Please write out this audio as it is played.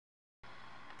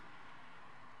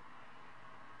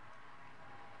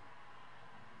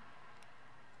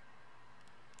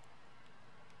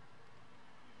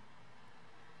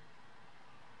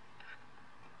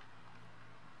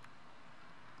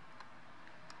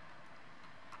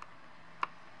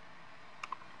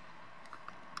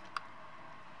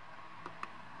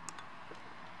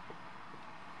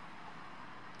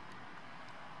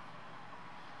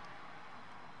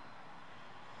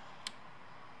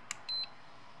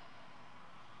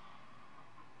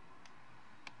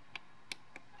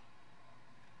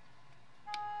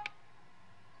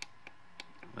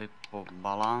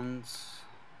balance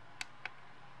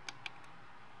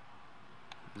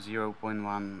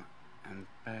 0.1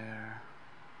 ampere,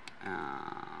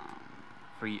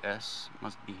 3S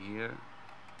must be here,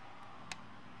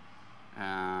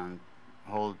 and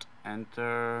hold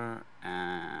enter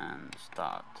and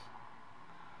start.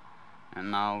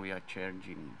 And now we are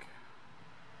charging.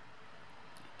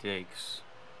 It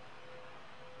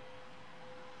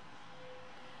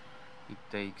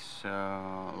takes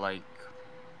like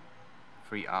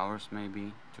 3 hours,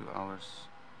 maybe 2 hours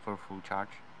for full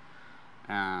charge.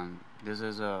 And this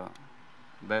is a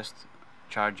best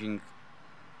charging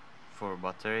for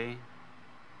battery.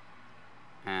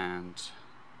 And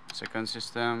second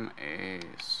system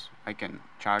is I can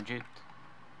charge it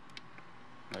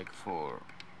like for,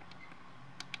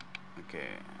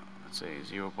 okay, let's say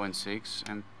 0.6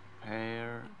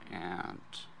 ampere, and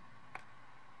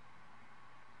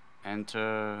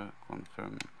enter,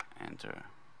 confirm, enter.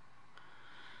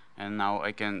 And now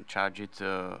I can charge it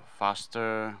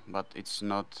faster, but it's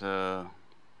not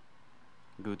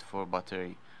good for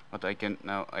battery. But I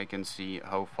can see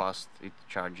how fast it's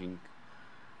charging.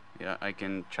 Yeah, I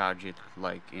can charge it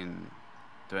like in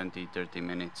 20-30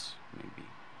 minutes maybe.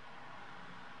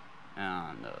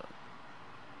 And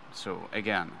so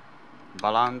again,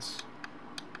 balance,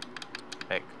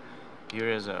 back.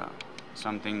 Here is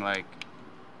something like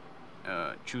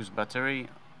choose battery,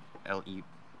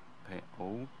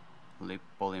 LiPo, lip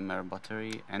polymer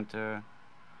battery, enter,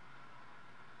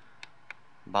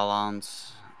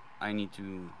 balance. I need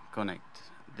to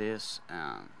connect this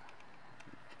and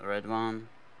red one,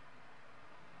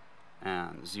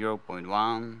 and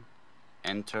 0.1,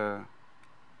 enter,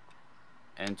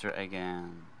 enter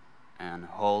again, and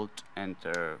hold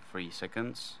enter 3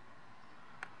 seconds,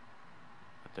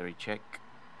 battery check,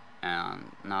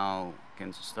 and now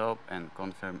can stop and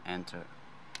confirm, enter,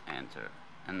 enter,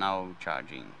 and now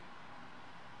charging.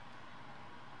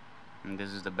 And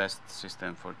this is the best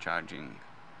system for charging.